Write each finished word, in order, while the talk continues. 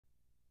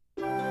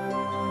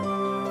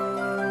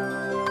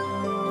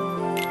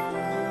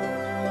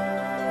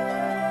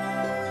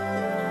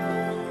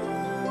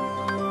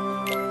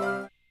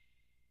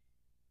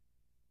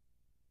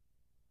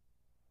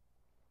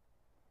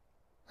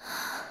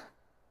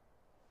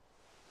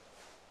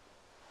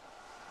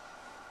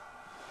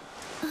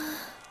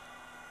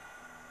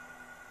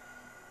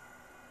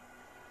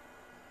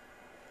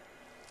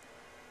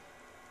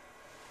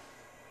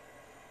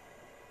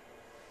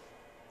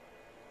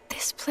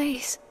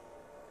place.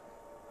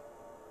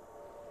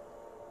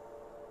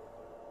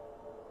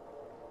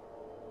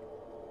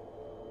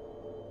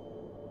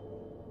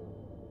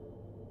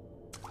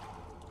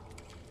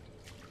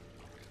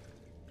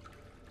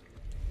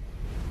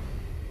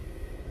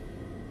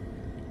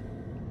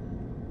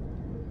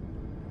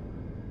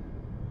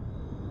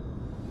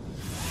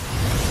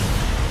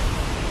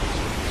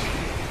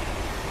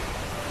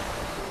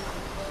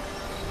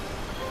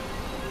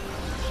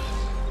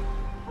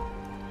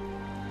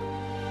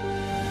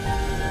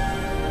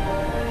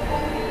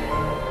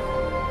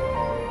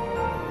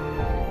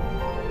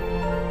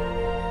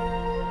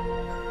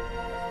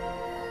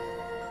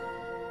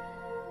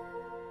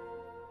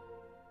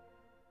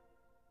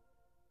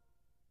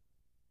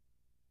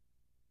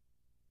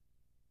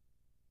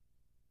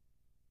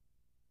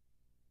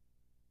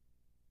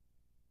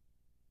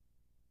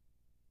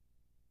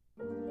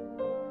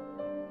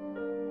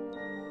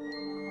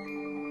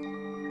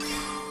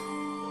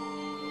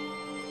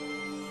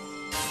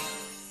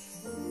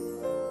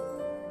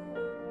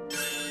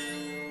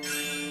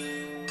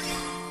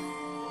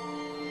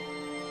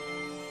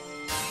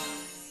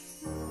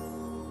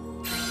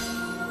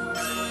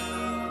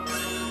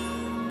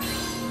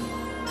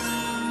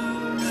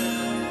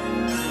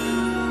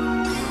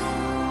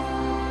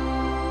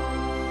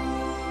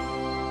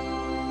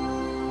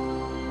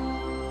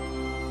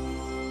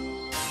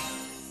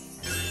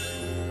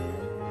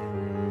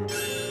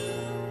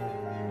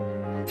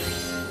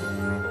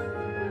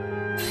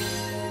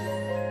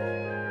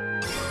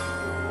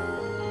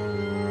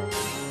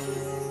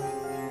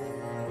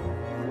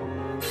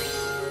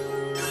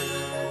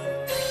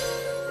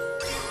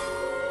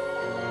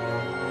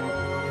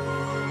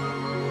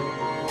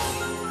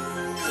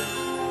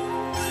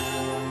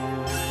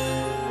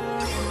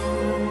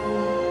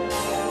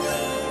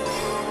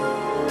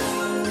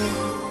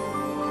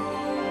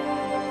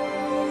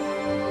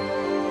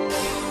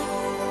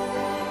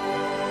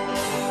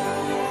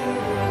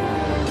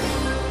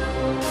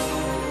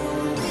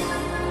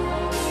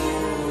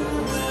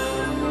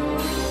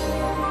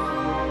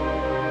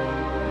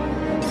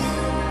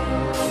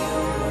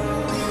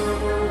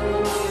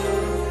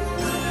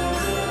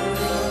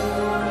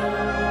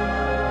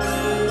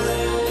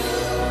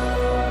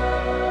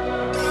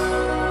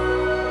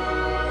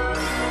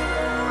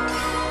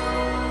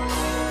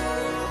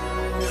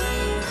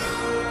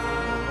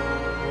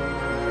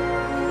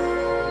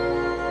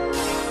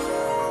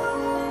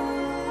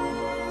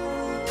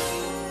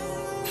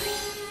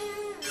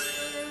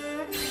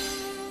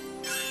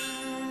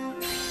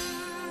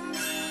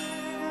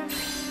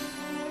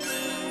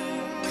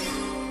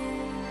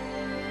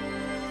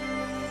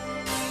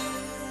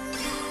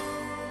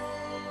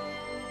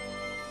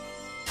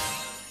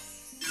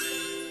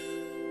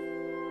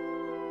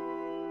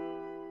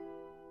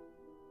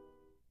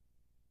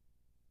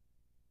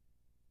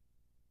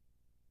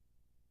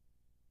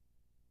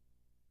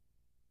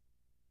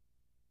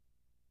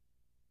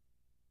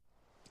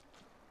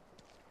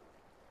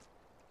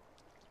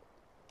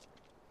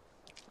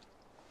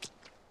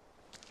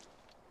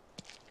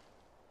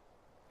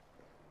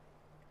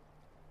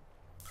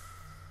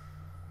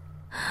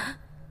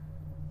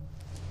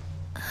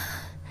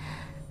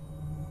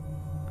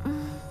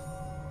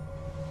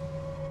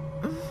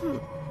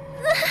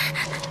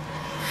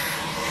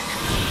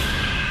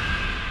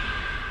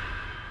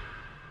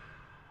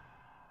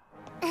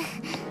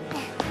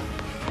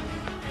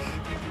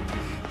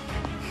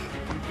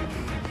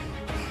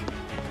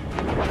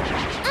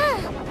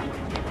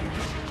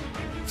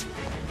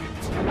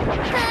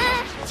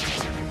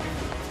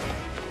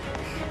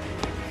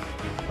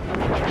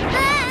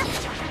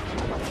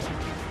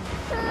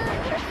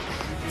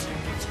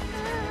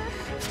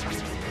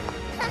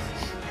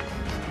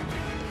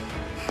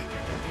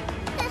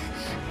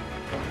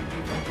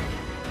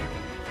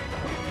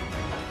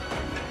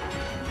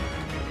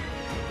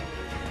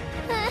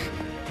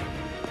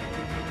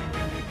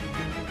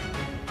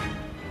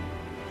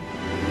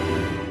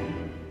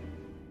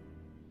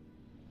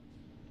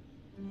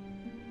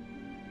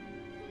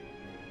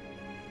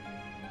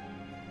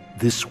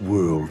 This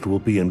world will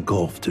be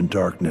engulfed in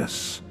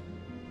darkness.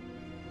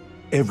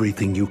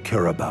 Everything you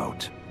care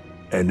about,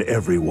 and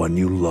everyone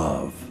you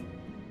love.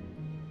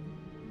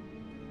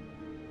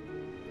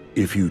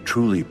 If you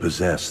truly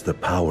possess the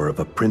power of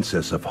a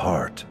Princess of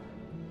Heart,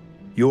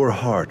 your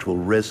heart will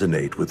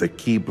resonate with the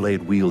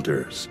Keyblade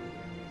wielders,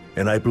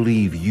 and I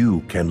believe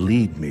you can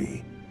lead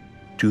me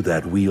to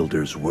that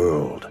wielder's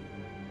world.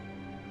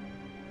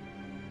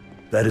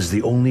 That is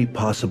the only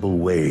possible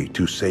way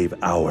to save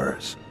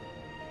ours.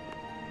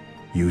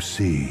 You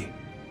see,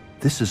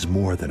 this is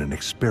more than an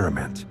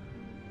experiment.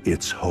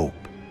 It's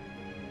hope.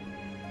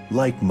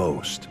 Like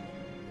most,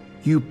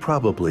 you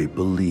probably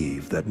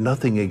believe that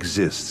nothing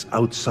exists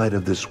outside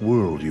of this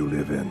world you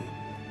live in.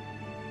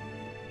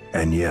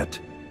 And yet,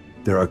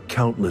 there are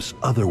countless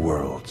other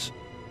worlds.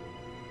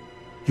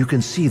 You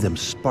can see them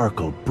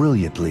sparkle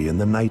brilliantly in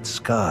the night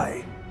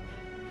sky.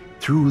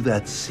 Through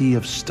that sea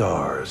of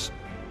stars,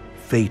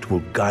 fate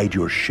will guide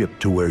your ship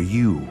to where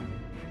you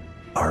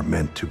are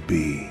meant to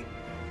be.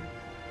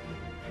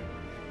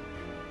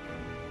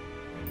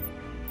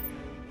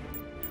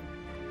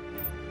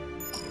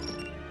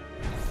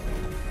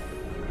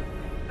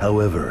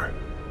 However,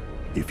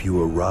 if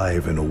you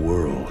arrive in a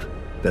world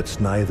that's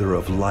neither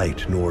of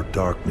light nor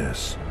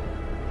darkness,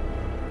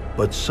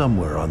 but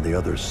somewhere on the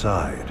other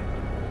side,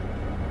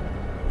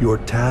 your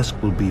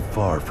task will be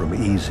far from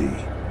easy.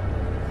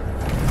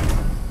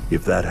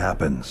 If that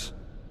happens,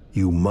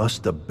 you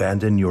must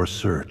abandon your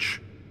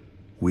search.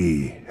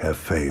 We have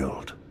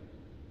failed.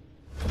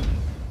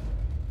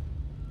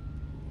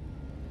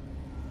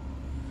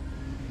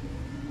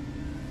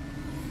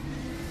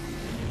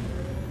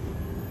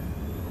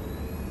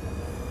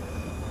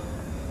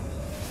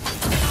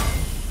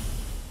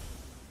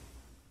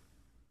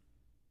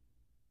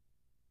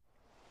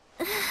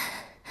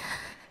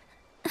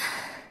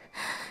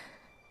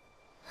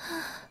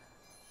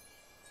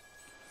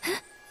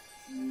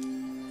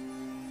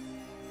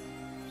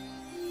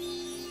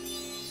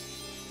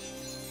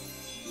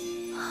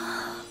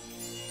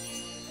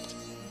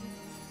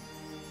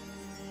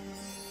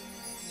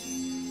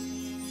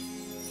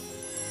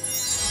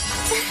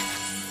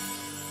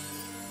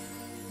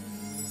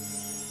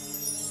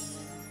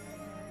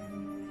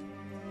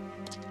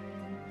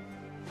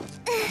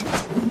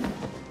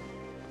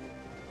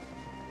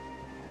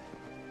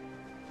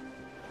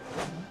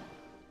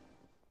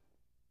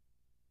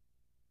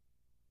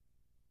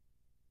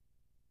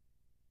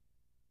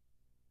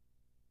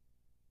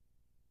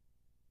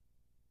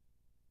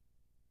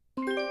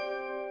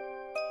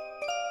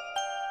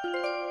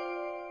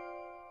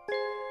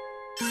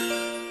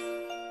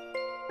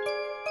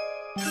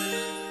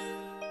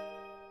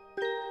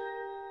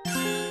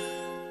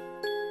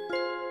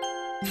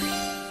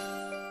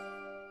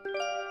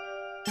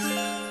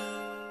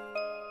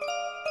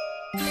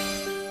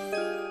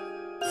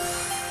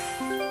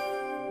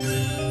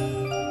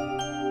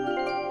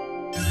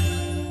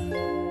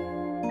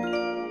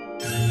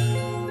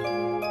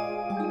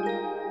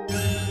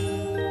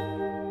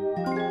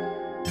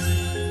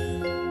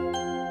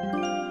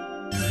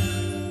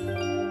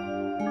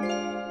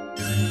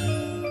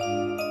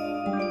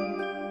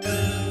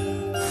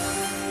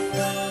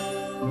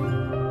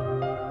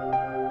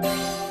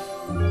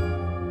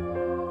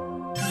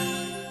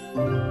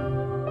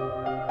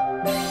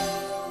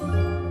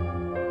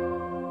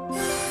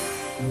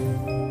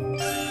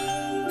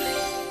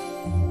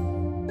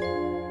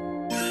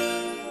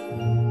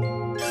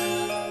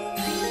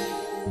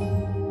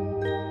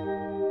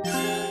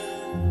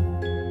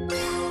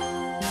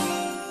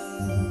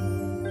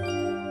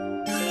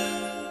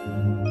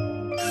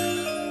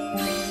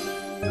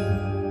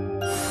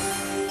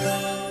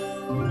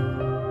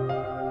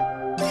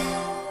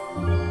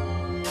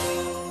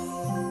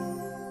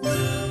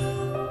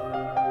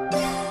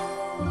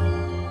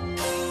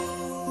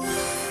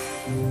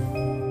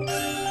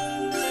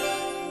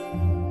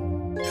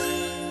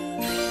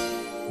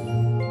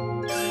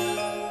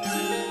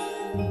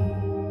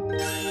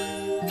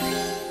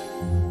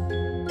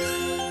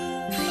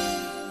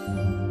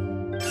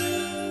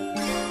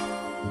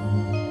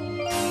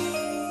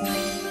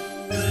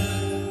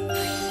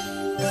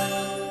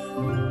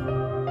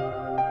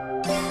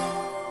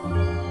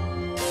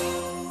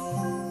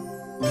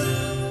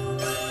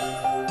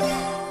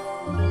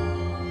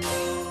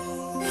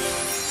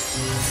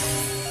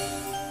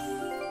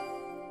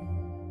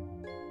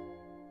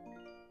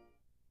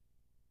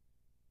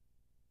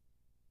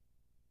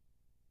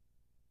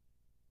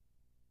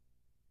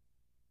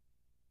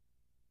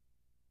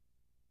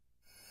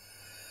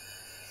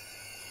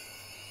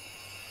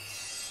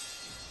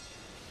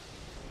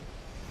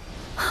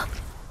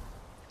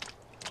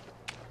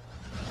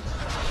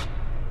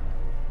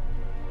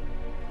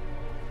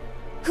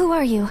 Who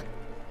are you?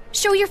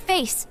 Show your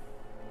face!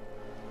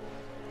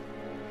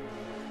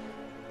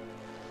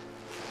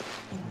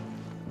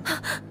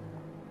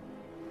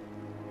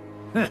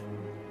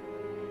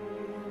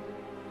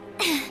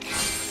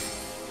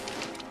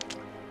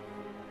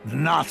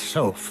 Not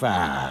so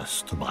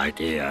fast, my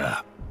dear.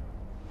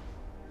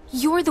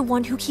 You're the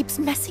one who keeps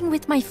messing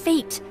with my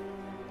fate.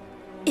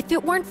 If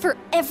it weren't for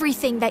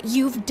everything that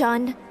you've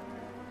done,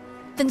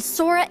 then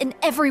Sora and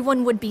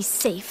everyone would be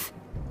safe.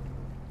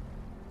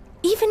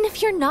 Even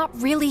if you're not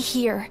really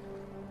here,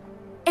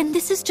 and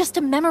this is just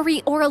a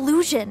memory or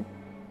illusion,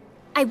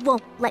 I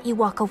won't let you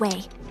walk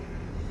away.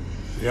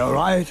 You're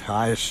right,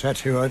 I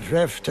set you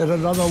adrift in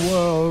another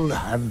world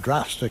and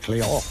drastically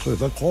alter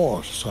the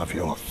course of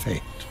your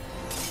fate.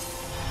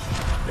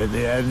 In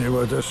the end, you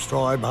were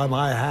destroyed by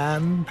my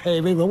hand,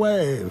 paving the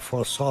way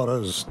for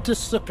Sora's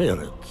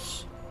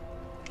disappearance.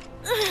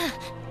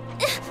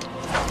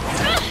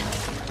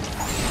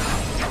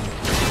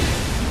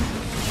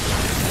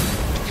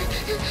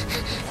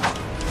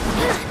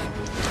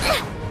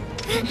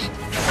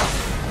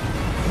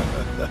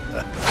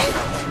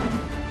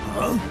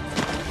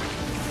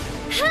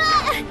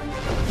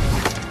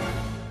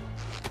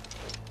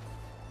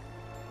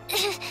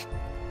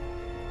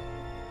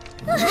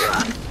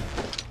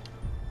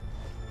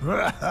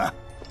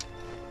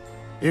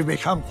 You've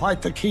become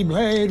quite the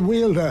Keyblade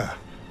wielder.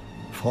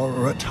 For a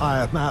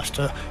retired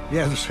master,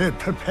 yes, it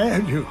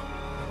prepared you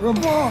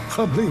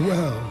remarkably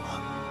well.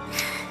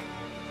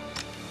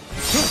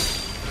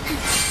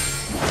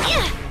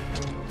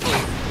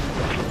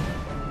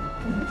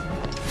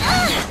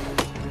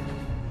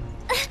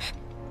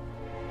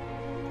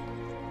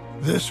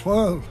 This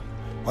world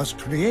was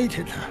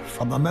created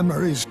from the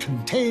memories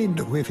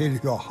contained within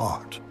your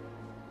heart.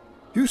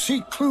 You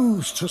seek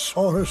clues to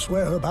Sora's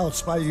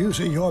whereabouts by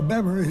using your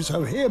memories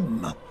of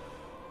him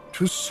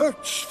to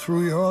search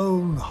through your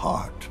own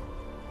heart.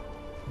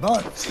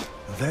 But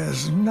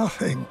there's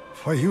nothing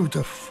for you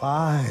to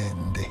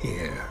find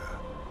here.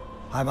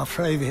 I'm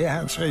afraid the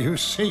answer you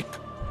seek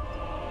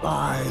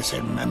lies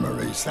in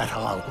memories that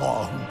are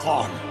long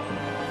gone.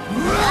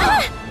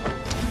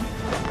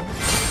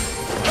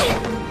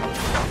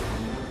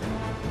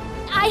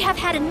 I have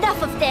had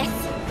enough of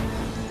this!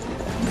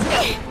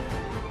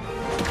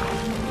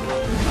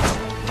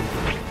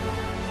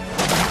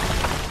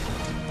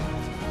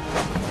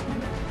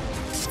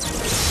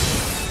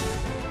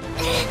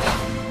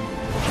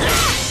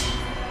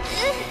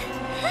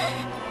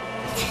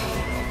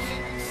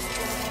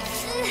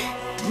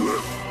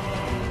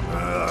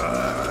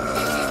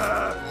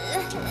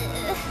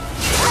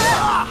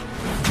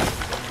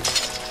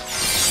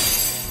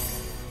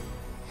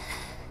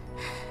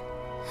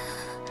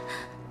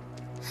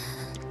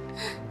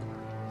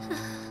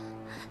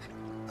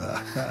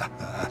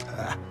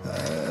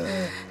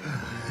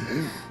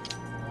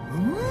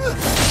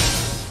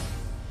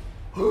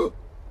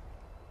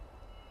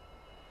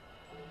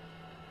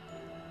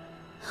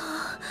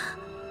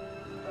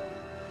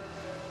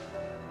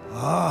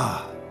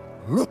 Ah,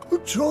 look who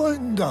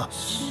joined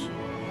us.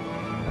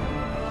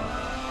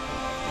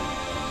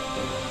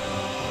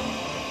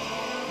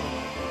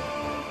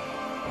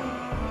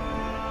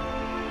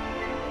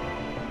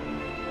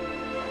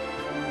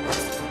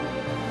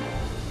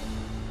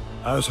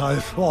 As I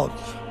thought,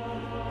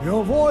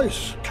 your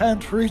voice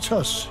can't reach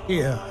us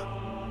here.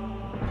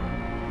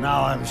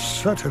 Now I'm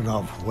certain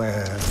of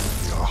where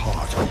your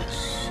heart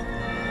is.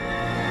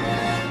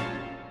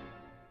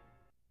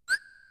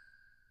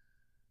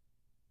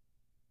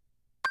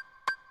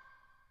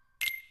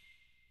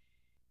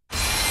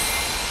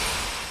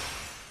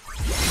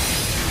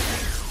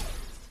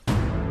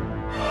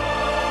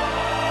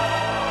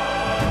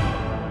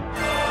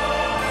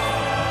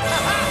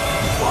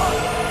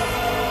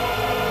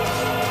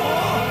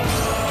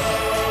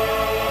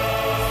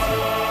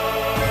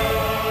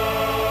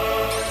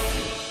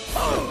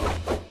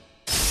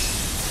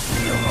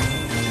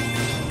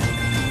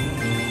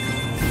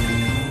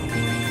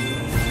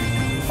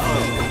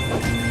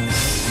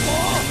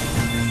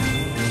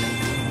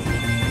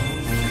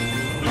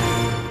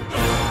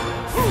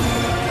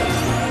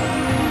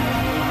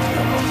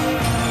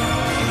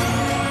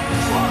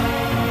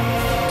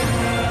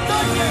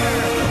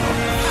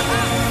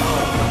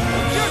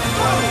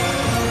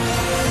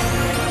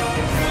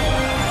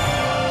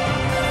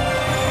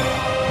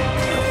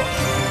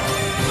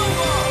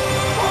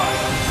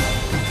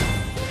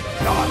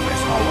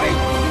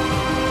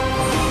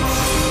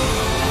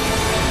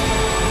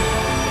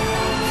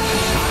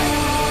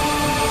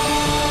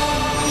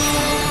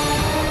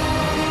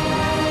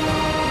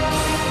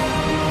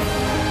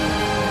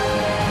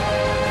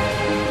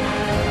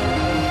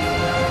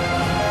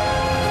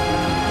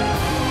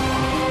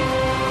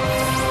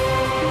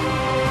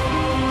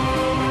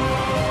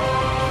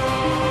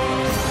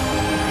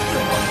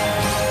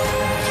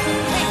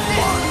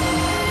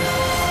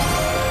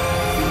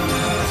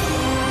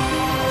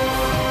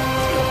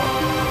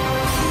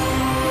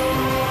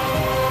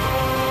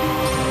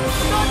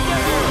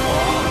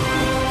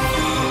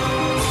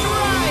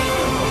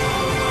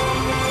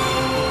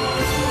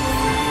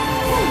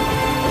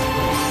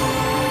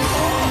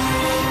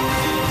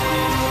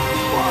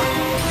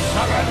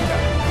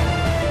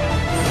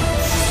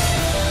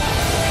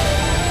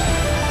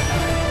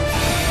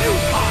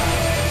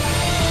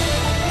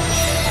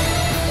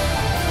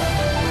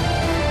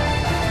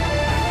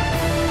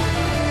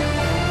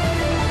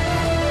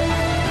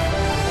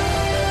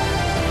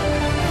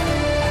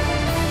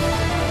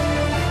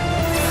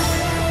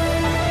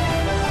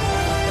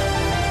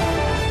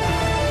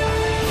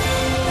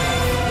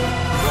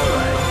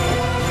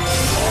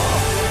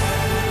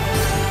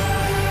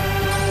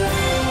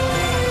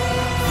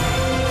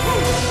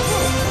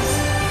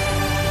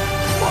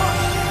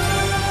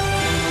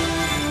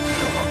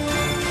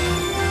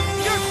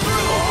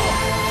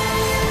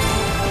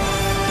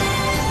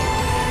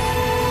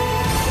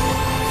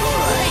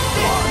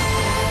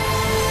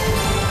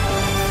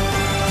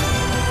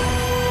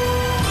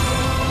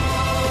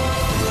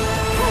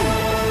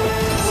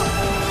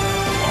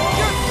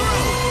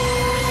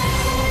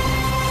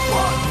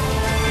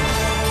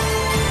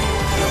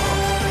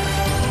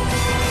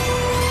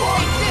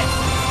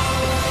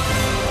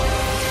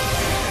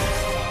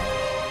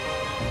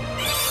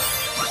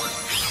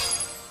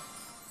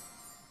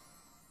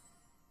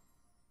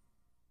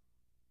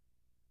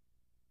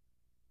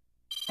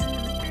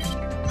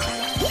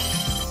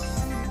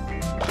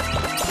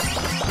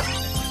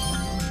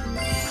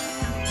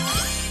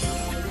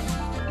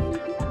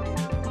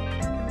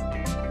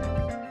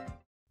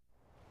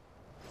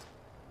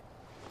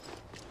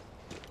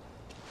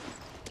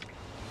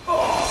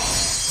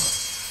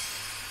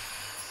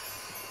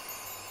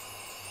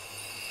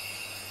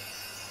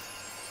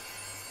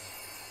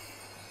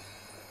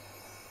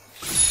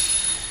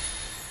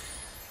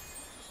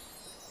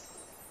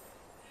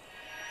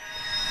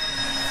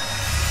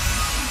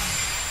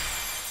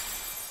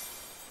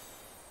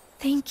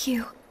 Thank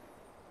you,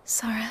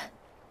 Sora.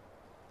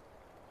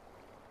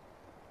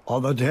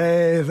 On the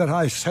day that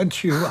I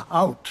sent you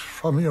out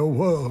from your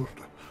world,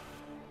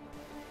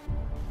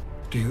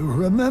 do you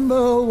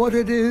remember what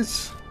it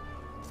is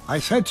I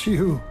said to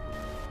you?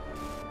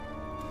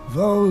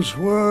 Those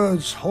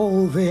words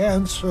hold the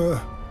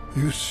answer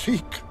you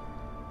seek.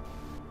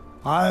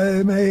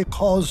 I may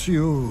cause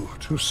you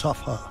to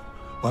suffer,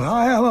 but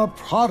I am a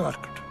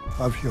product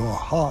of your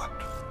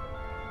heart.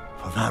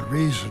 For that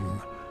reason,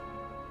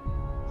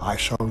 I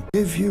shall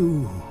give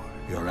you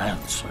your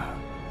answer.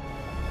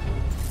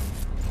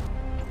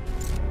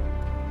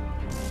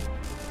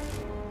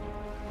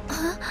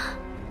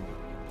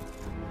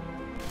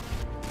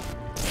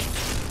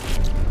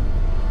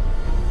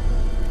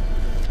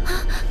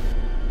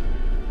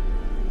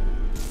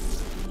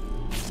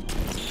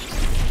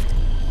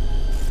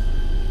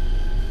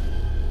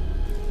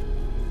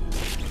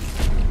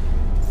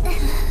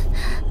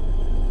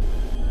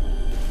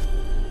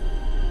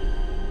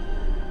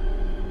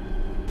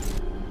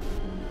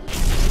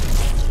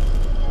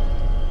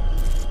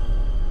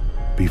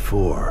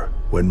 Before,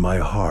 when my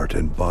heart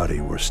and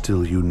body were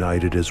still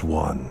united as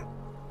one,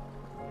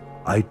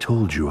 I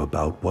told you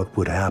about what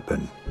would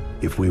happen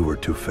if we were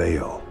to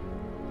fail.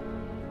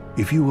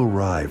 If you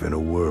arrive in a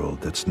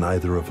world that's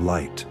neither of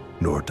light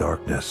nor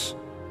darkness,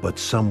 but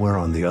somewhere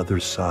on the other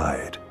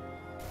side,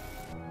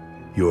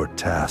 your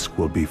task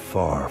will be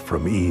far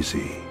from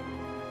easy.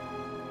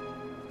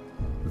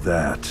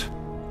 That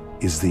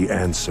is the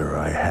answer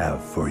I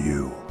have for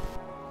you.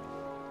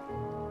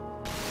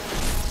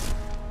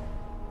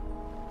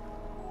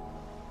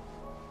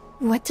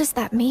 What does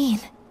that mean?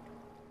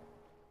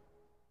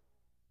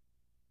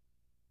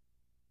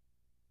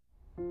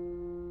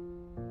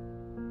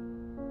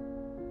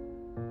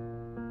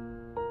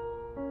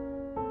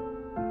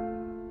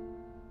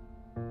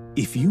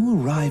 If you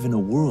arrive in a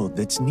world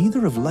that's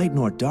neither of light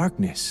nor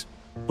darkness,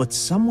 but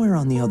somewhere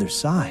on the other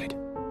side,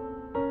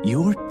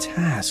 your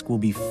task will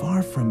be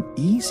far from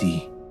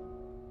easy.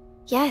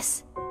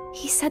 Yes,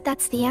 he said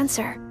that's the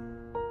answer.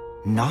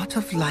 Not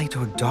of light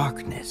or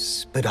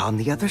darkness, but on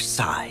the other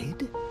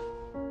side?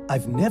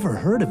 I've never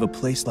heard of a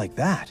place like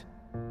that.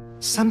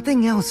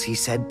 Something else he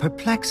said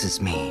perplexes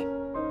me.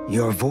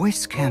 Your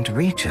voice can't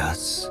reach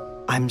us.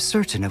 I'm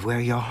certain of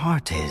where your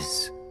heart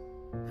is.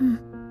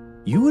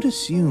 You would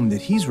assume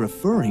that he's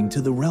referring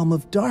to the realm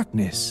of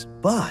darkness,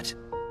 but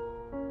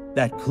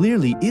that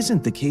clearly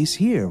isn't the case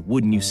here,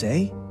 wouldn't you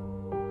say?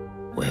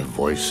 Where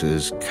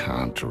voices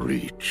can't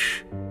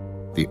reach.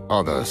 The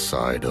other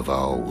side of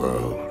our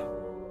world.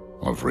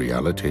 Of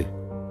reality.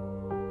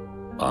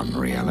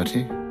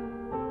 Unreality.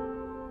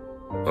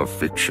 A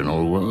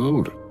fictional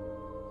world?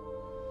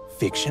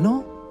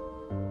 Fictional?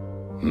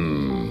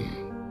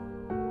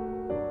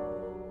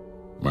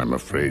 I'm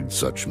afraid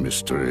such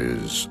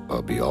mysteries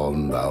are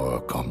beyond our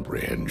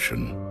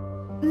comprehension.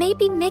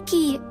 Maybe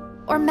Mickey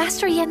or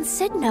Master Yen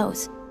Sid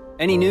knows.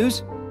 Any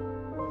news?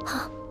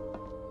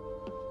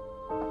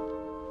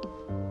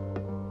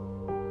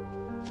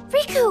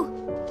 Riku!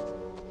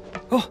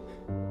 Oh,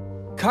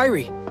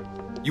 Kairi,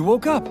 you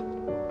woke up.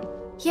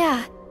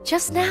 Yeah,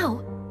 just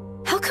now.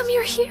 How come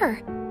you're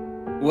here?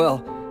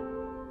 Well,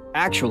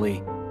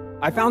 actually,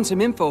 I found some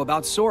info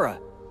about Sora.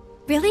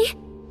 Really?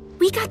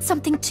 We got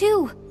something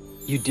too.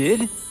 You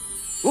did?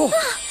 Oh!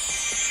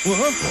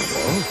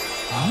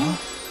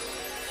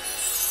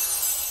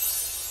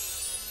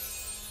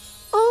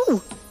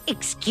 Oh,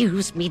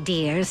 excuse me,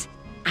 dears.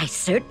 I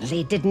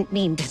certainly didn't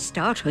mean to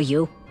startle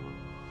you.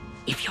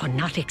 If you're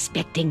not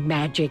expecting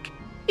magic,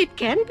 it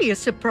can be a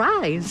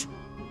surprise.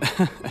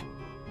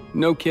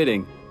 No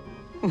kidding.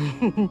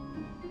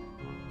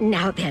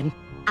 Now then,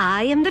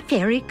 I am the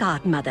fairy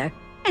godmother,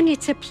 and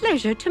it's a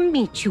pleasure to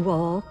meet you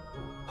all.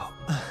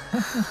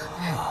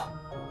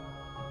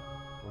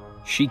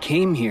 She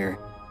came here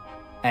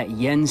at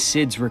Yen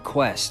Sid's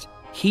request.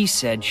 He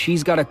said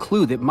she's got a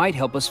clue that might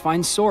help us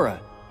find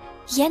Sora.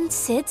 Yen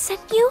Sid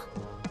sent you?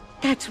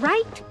 That's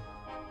right.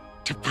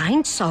 To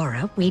find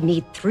Sora, we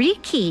need 3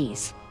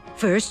 keys.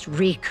 First,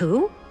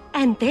 Riku,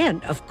 and then,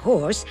 of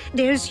course,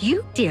 there's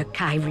you, dear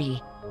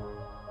Kairi.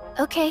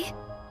 Okay.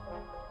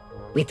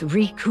 With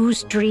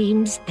Riku's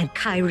dreams and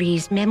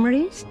Kairi's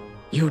memories,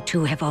 you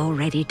two have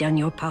already done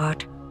your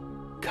part.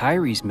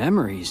 Kairi's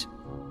memories?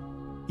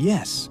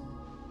 Yes.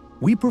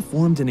 We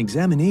performed an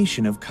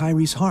examination of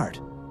Kairi's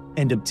heart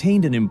and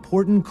obtained an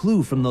important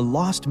clue from the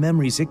lost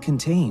memories it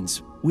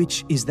contains,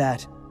 which is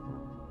that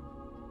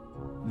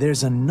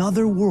there's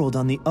another world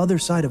on the other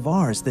side of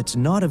ours that's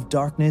not of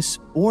darkness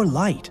or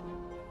light.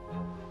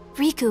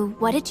 Riku,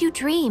 what did you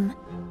dream?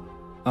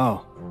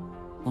 Oh.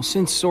 Well,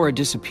 since Sora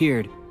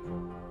disappeared,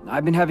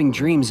 I've been having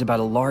dreams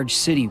about a large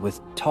city with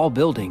tall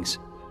buildings.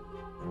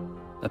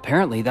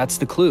 Apparently, that's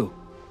the clue.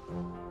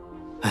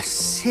 A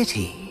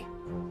city?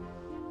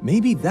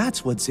 Maybe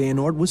that's what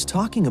Xehanort was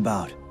talking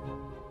about.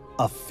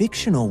 A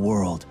fictional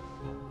world.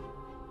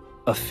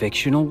 A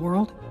fictional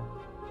world?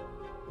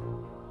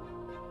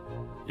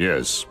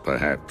 Yes,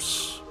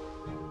 perhaps.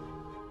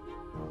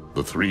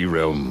 The 3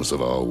 realms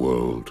of our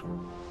world.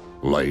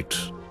 Light,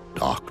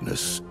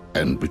 darkness,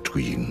 and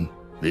between.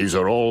 These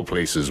are all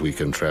places we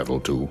can travel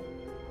to,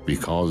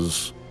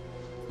 because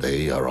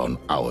they are on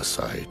our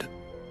side.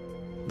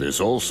 This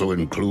also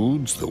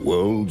includes the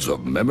worlds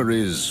of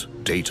memories,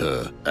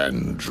 data,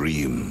 and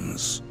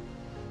dreams.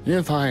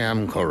 If I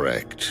am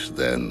correct,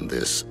 then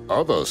this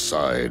other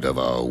side of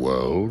our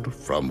world,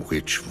 from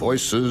which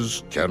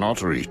voices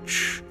cannot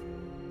reach,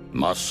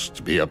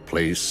 must be a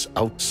place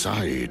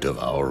outside of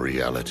our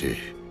reality.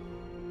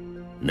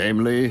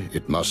 Namely,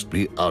 it must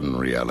be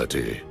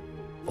unreality,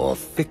 or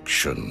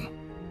fiction.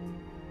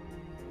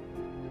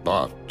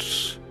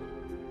 But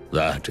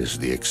that is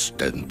the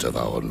extent of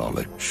our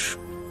knowledge.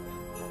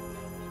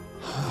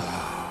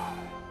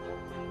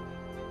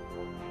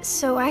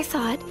 So I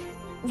thought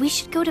we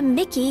should go to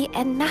Mickey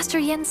and Master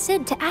Yen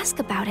Sid to ask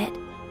about it.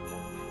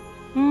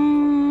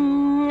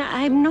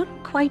 I'm not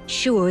quite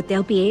sure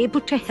they'll be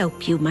able to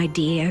help you, my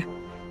dear.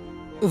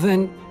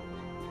 Then,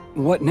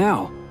 what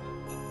now?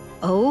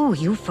 Oh,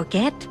 you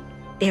forget.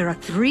 There are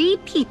 3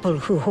 people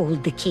who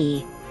hold the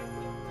key.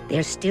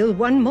 There's still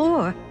one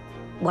more.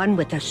 One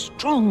with a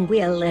strong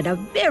will and a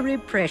very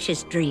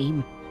precious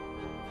dream.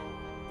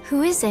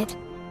 Who is it?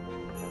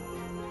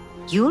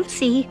 You'll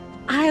see.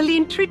 I'll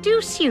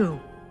introduce you.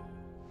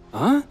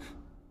 Huh?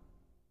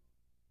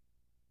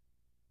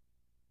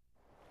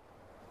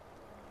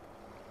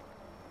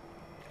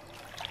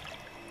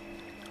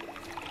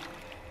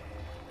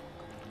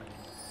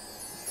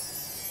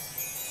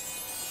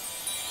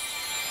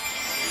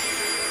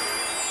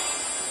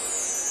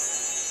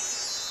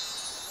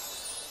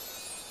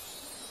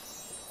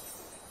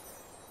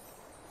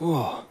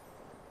 Whoa.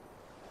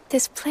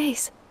 This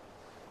place.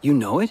 You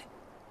know it?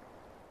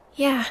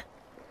 Yeah.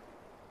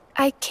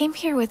 I came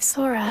here with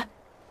Sora,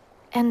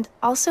 and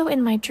also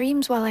in my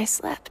dreams while I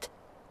slept.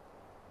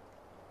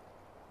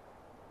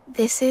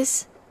 This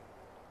is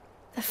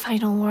the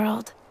final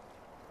world.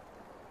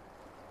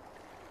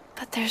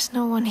 But there's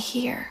no one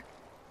here.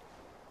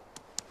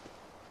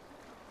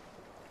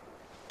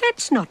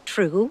 That's not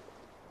true.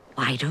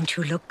 Why don't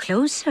you look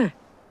closer?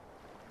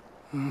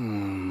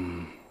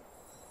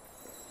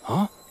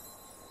 Huh?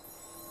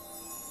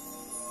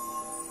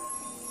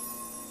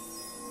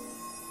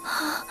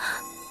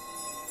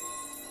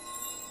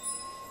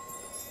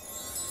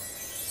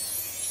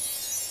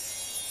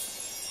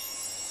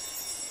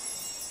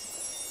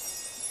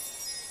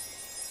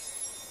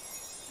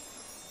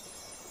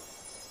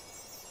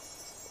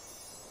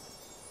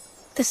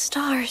 The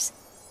stars.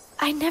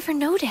 I never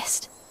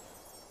noticed.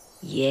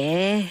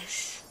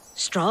 Yes.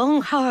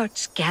 Strong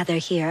hearts gather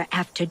here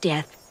after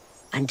death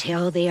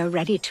until they are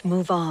ready to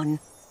move on.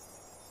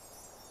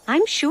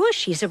 I'm sure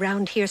she's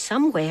around here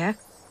somewhere.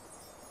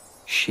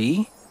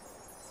 She?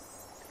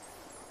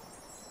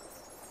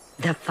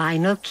 The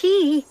final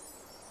key.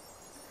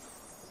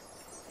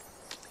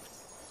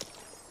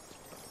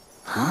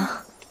 Huh?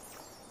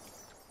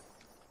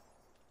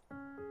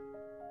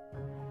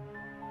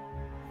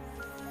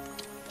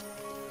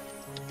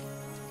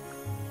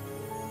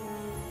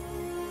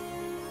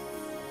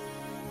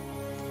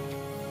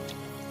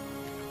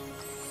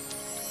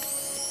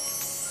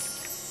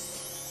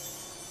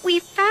 We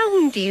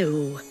found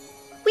you.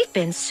 We've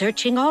been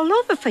searching all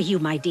over for you,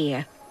 my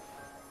dear.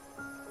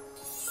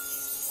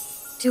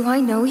 Do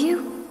I know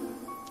you?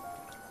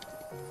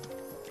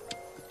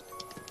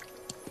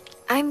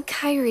 I'm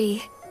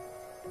Kairi.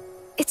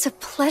 It's a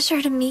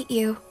pleasure to meet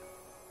you.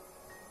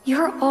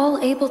 You're all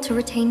able to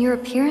retain your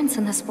appearance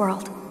in this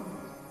world.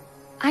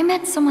 I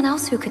met someone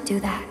else who could do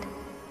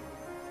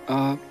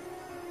that.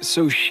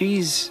 So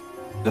she's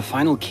the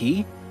final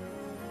key?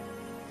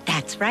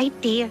 That's right,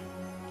 dear.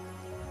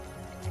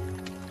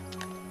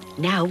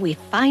 Now we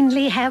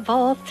finally have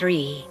all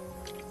 3.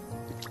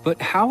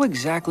 But how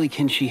exactly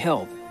can she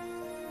help?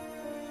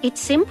 It's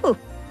simple.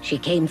 She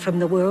came from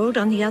the world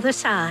on the other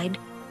side.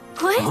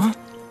 What? Huh?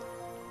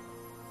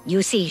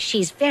 You see,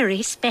 she's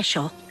very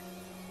special.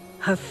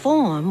 Her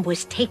form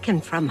was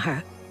taken from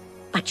her,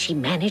 but she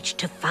managed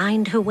to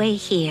find her way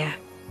here.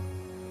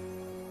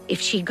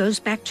 If she goes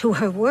back to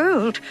her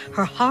world,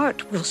 her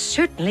heart will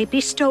certainly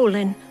be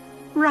stolen.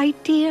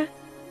 Right, dear?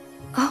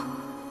 Oh,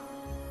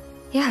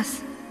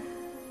 yes.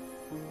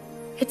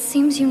 It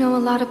seems you know a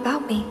lot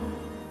about me.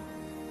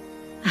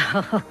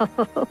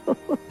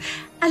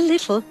 A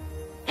little,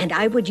 and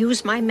I would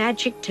use my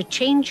magic to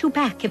change you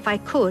back if I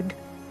could.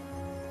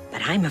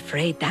 But I'm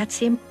afraid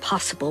that's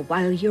impossible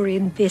while you're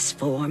in this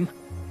form.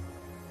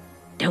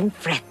 Don't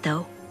fret,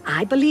 though.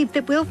 I believe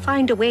that we'll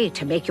find a way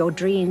to make your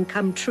dream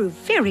come true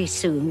very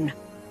soon.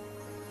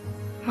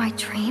 My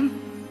dream?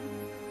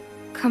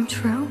 Come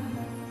true?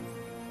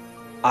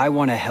 I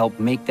want to help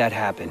make that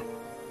happen.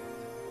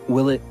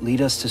 Will it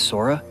lead us to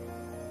Sora?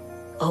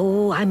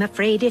 Oh, I'm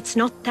afraid it's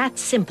not that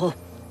simple.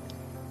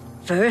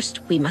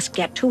 First, we must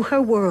get to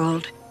her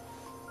world.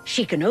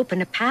 She can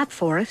open a path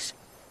for us,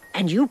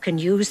 and you can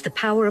use the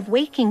power of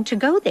waking to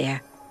go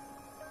there.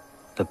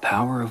 The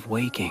power of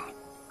waking.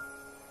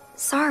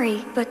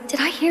 Sorry, but did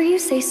I hear you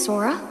say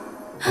Sora?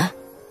 Huh?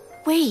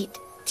 Wait,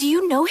 do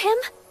you know him?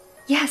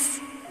 Yes.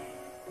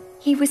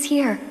 He was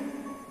here.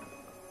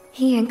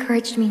 He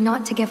encouraged me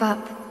not to give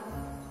up.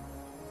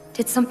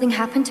 Did something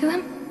happen to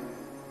him?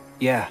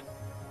 Yeah.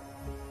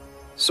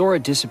 Sora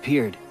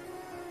disappeared.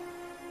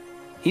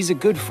 He's a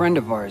good friend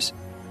of ours,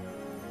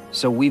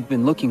 so we've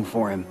been looking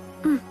for him.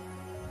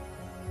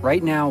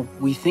 Right now,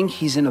 we think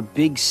he's in a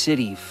big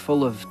city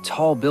full of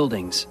tall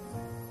buildings.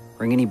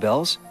 Ring any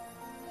bells?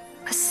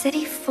 A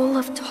city full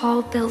of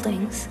tall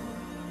buildings.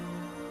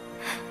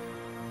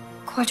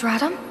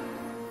 Quadratum?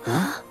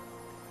 Huh?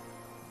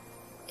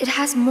 It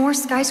has more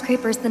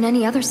skyscrapers than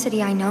any other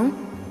city I know.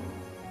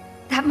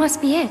 That must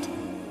be it.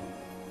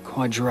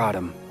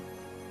 Quadratum.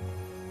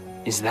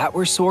 Is that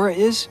where Sora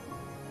is?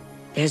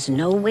 There's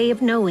no way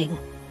of knowing.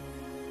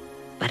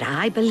 But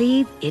I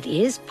believe it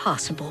is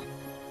possible.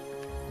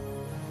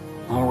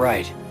 All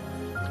right.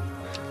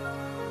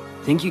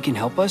 Think you can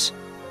help us?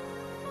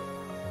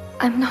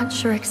 I'm not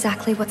sure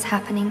exactly what's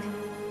happening.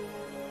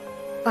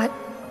 But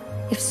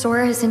if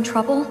Sora is in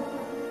trouble,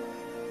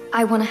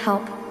 I want to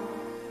help.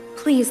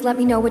 Please let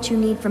me know what you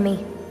need from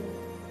me.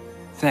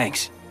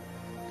 Thanks.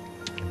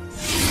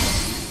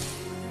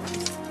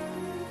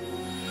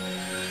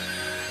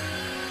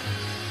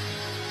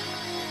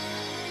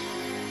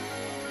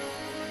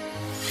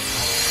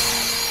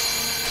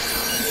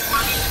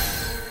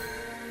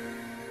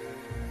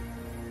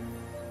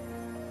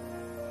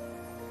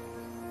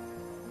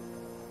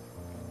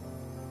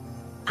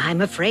 I'm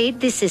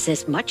afraid this is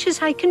as much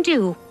as I can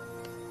do.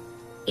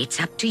 It's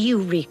up to you,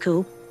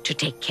 Riku, to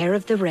take care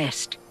of the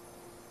rest.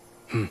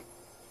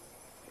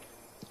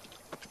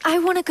 I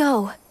want to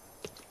go.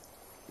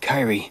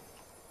 Kairi,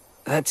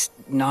 that's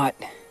not...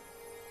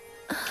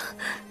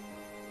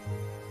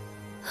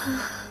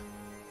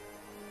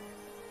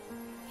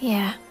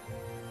 Yeah,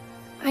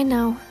 I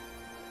know.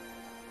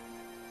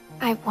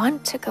 I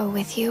want to go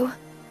with you.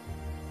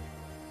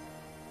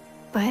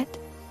 But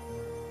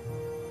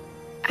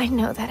I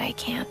know that I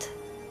can't.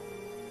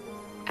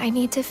 I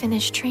need to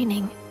finish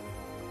training.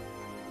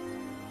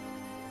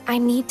 I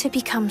need to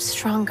become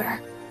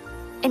stronger.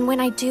 And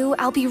when I do,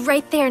 I'll be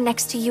right there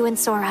next to you and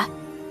Sora.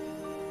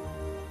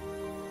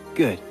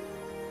 Good.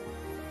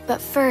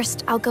 But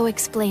first, I'll go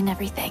explain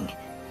everything.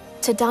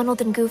 To Donald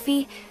and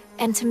Goofy,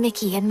 and to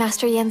Mickey and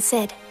Master Yen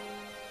Sid.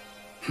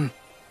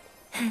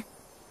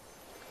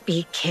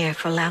 Be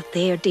careful out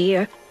there,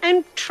 dear,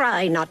 and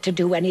try not to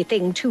do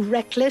anything too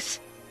reckless.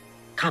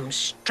 Come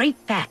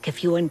straight back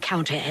if you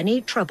encounter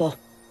any trouble.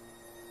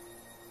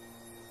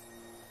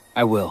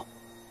 I will.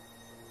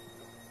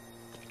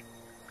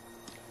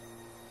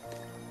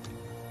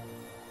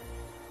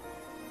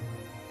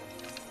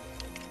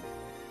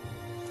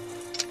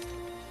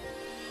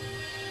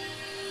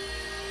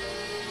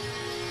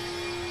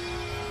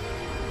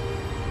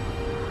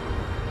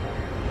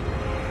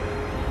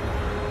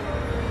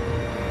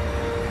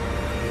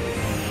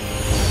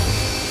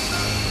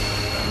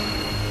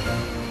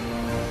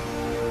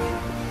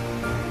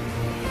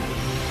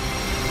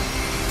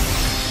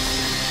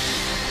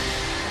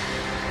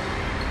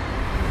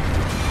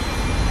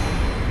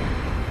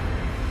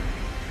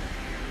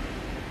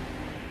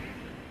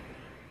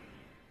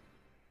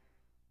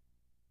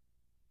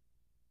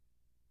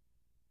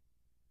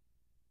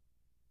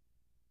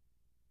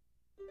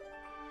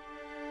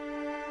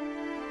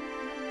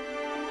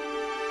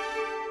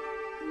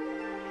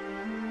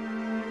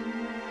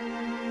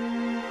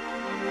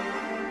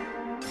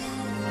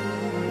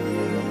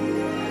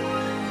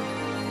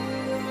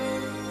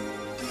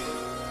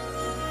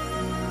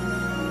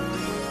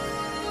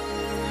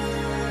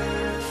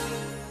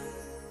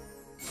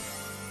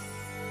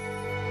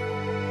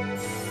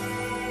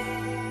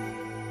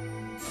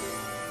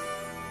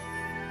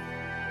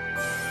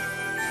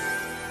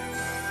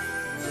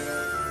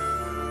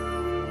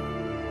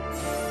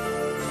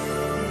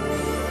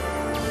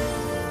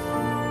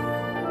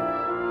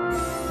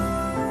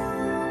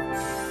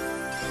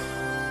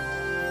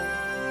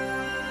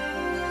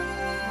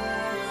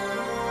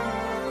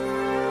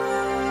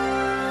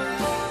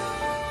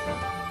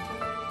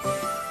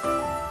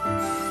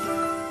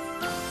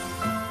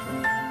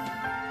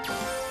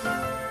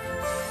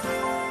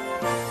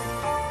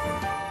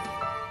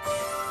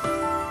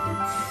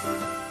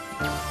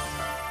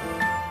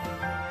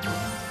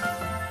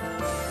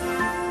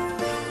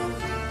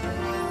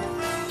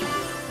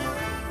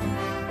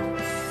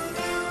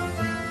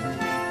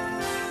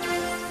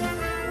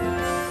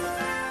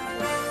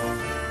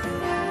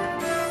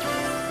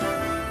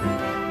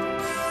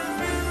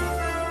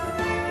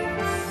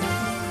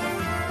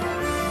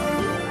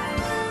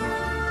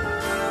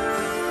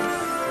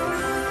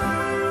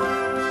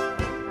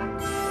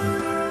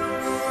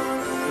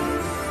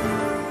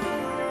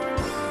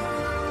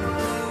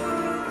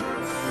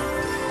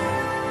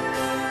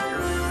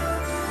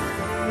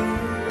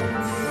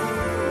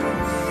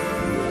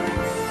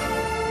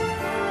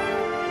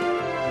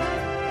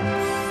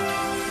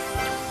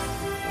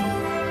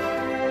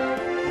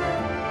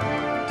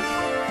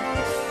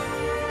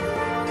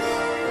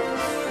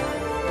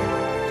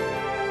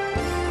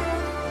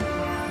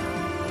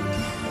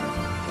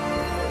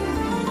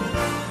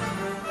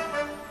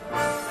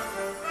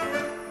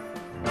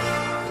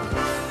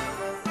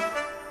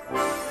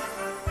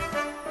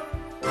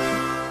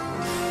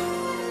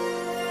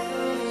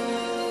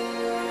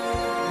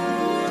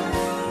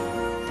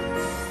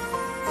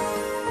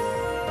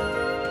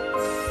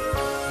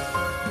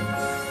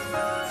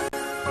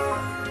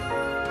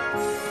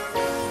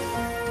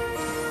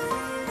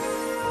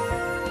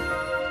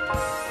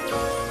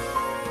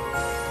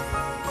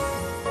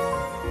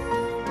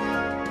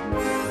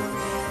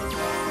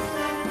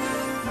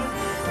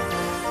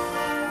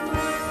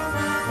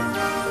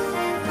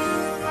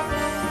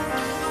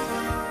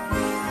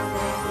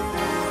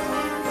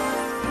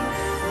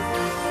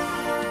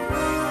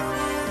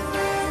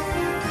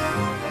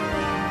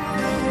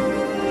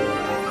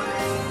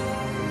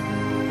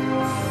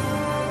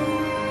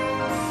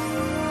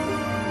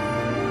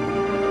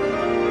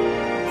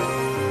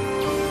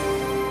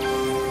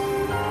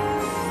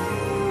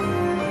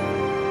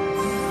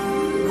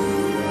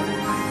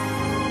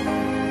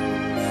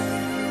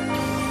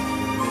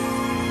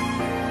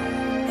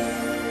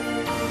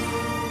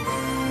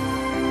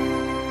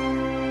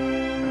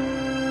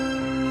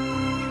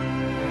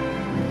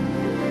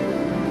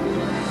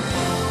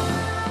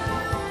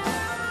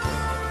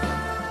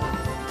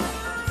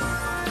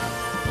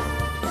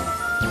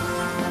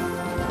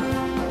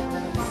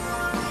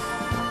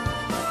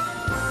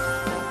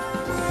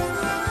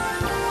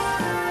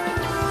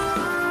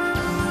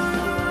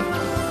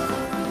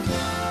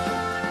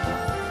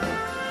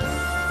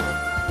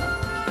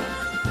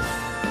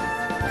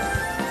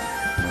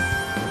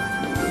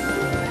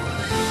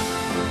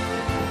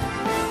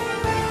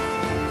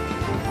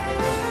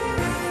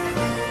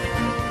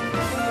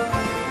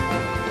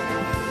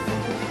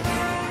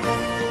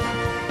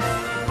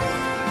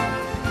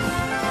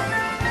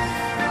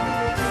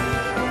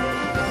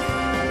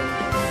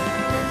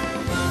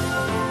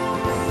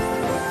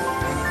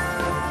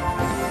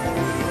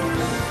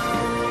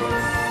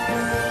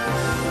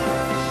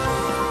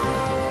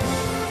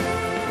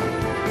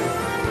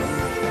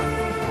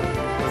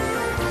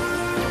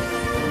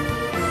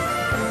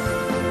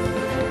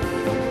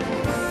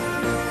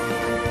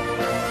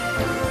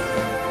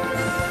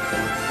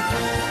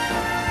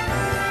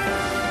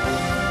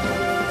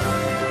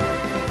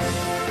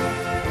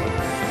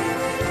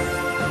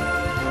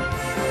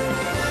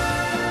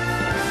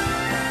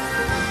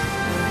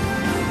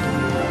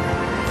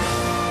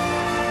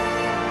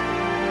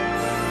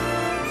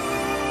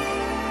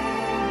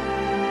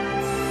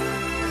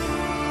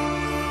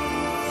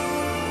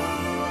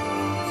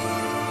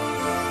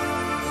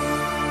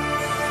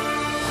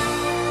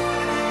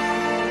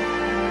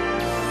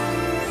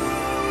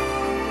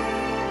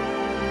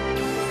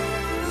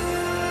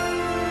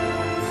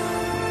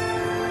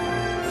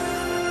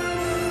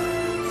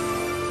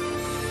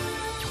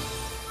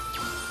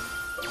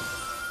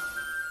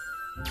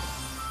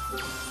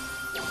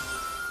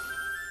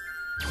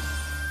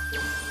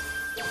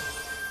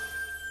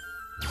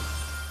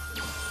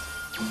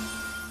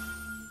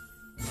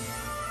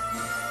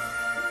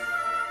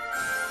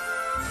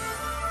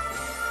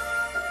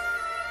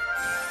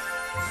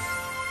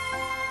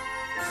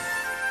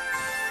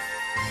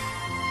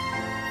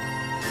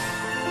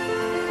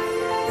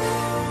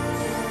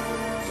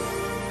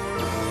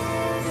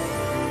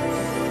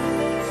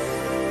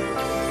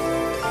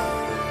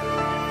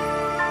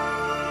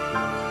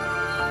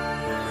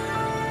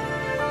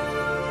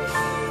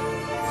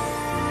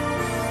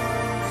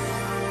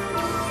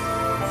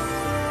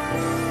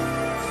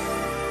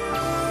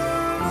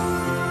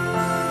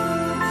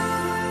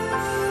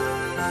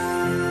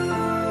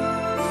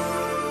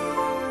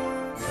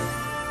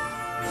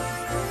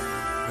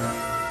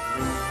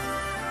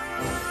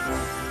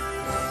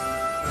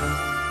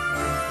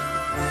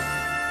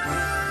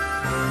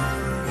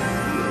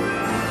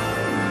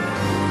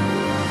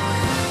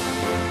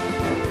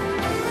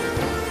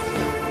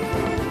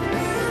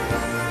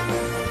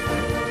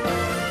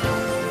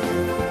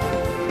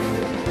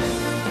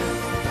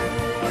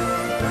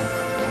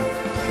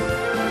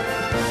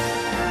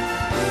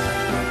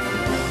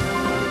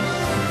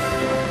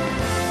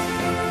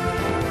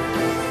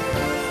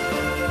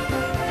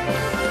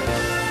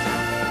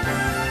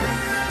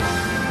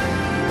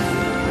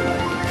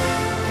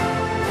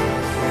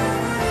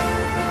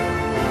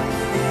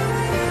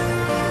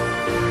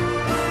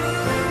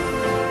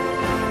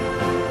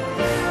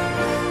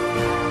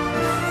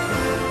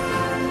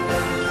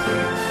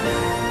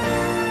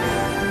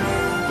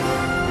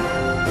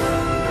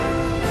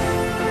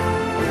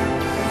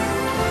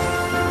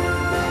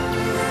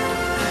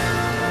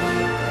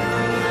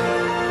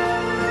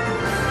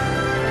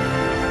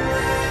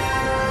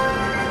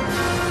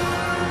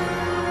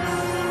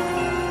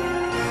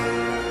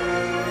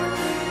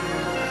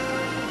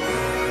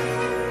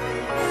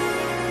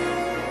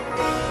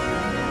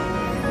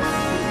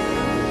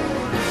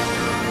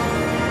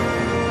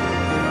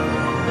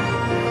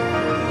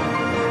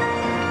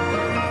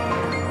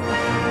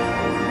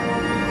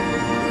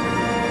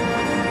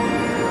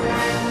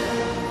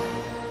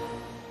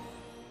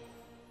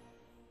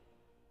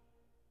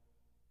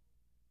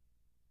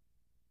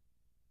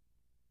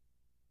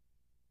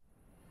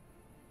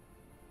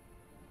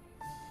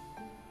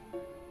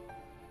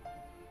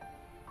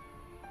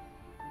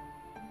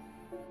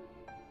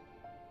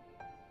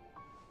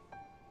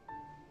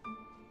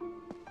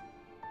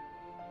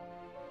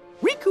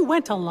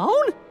 went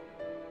alone?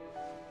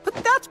 But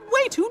that's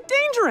way too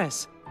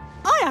dangerous!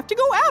 I have to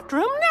go after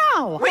him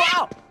now!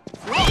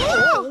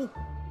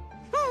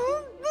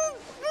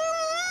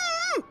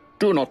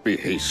 Do not be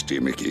hasty,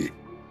 Mickey.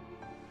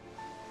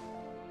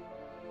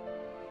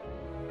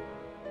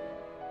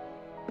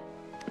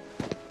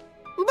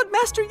 But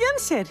Master Yen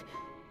said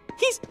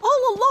he's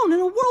all alone in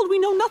a world we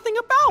know nothing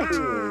about!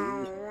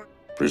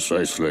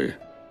 Precisely.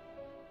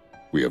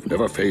 We have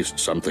never faced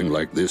something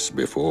like this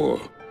before.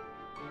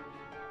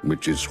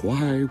 Which is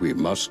why we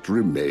must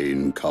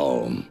remain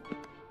calm.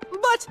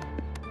 But...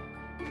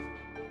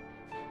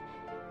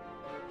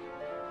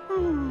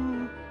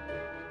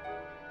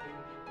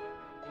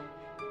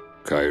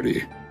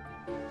 Kairi,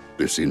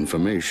 this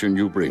information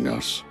you bring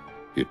us,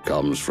 it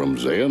comes from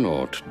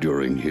Xehanort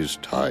during his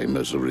time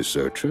as a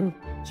researcher?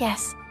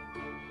 Yes.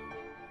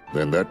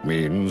 Then that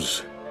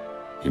means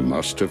he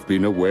must have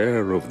been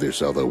aware of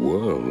this other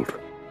world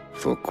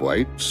for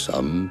quite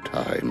some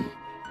time.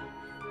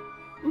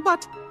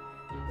 But...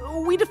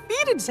 we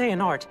defeated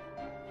Xehanort.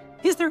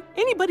 Is there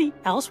anybody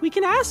else we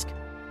can ask?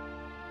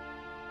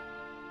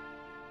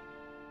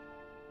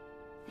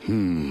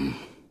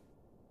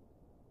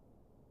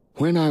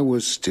 When I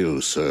was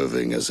still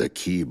serving as a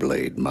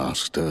Keyblade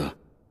Master,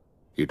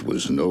 it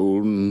was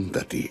known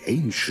that the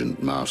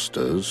ancient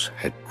masters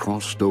had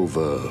crossed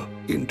over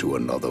into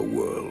another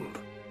world.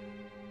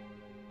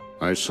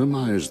 I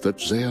surmised that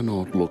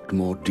Xehanort looked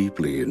more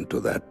deeply into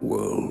that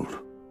world.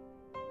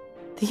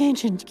 The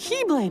ancient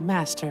Keyblade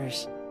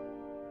Masters.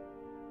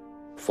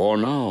 For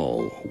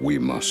now, we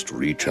must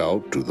reach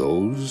out to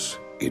those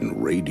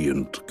in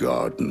Radiant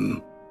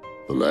Garden,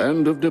 the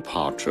land of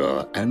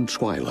departure and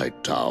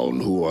Twilight Town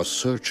who are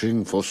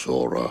searching for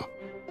Sora,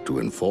 to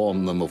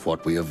inform them of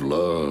what we have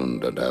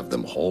learned and have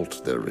them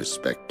halt their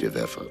respective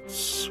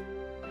efforts.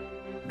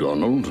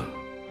 Donald,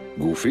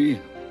 Goofy,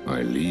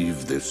 I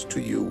leave this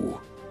to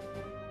you.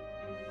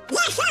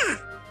 Yes, sir!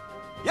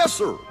 Yes,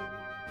 sir!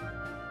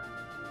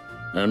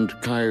 And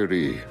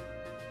Kairi,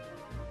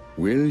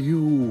 will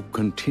you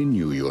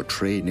continue your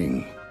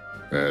training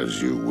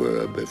as you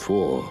were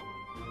before?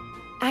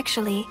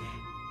 Actually,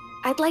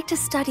 I'd like to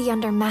study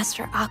under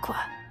Master Aqua.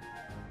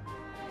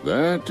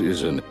 That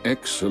is an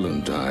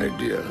excellent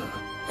idea.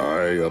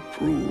 I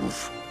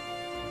approve.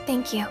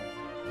 Thank you.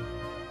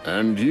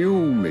 And you,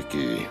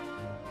 Mickey?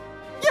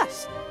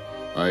 Yes!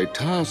 I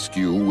task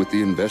you with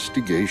the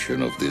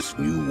investigation of this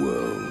new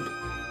world,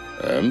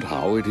 and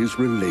how it is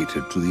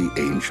related to the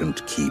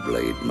ancient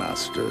Keyblade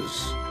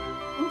Masters.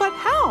 But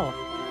how?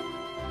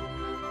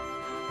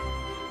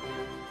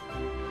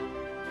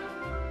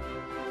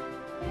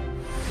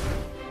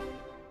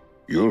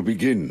 You'll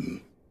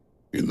begin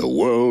in the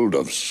world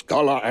of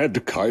Scala ad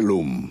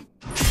Caelum.